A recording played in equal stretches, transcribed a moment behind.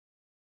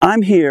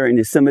I'm here in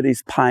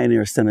Yosemite's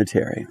Pioneer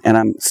Cemetery, and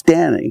I'm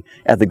standing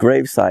at the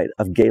gravesite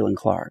of Galen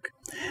Clark.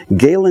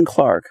 Galen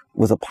Clark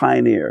was a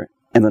pioneer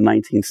in the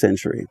 19th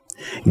century.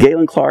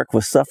 Galen Clark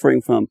was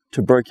suffering from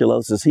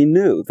tuberculosis. He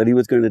knew that he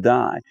was going to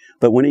die,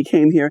 but when he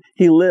came here,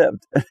 he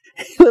lived.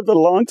 He lived a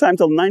long time,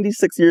 till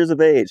 96 years of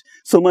age.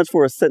 So much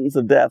for a sentence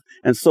of death,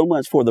 and so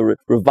much for the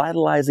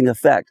revitalizing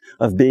effect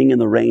of being in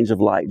the range of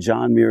light,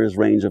 John Muir's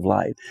range of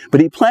light.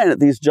 But he planted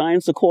these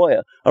giant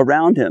sequoia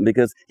around him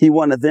because he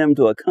wanted them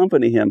to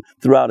accompany him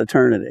throughout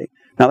eternity.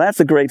 Now that's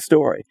a great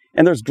story,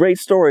 and there's great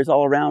stories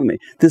all around me.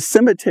 This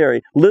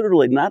cemetery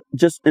literally not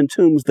just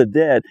entombs the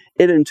dead,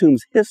 it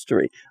entombs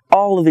history.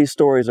 All of these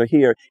stories are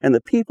here, and the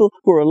people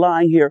who are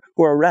lying here,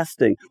 who are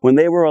resting, when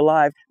they were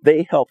alive,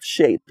 they helped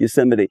shape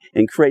Yosemite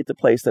and create the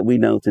place that we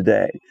know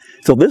today.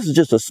 So this is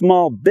just a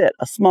small bit,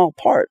 a small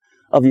part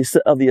of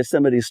the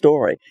Yosemite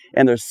story.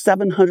 And there's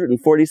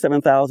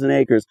 747,000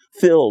 acres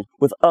filled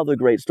with other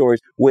great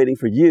stories waiting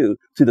for you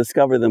to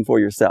discover them for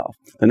yourself.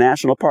 The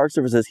National Park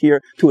Service is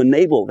here to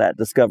enable that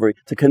discovery,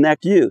 to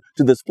connect you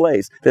to this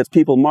place that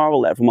people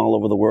marvel at from all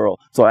over the world.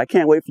 So I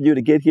can't wait for you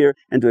to get here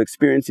and to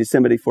experience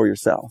Yosemite for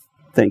yourself.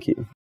 Thank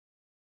you.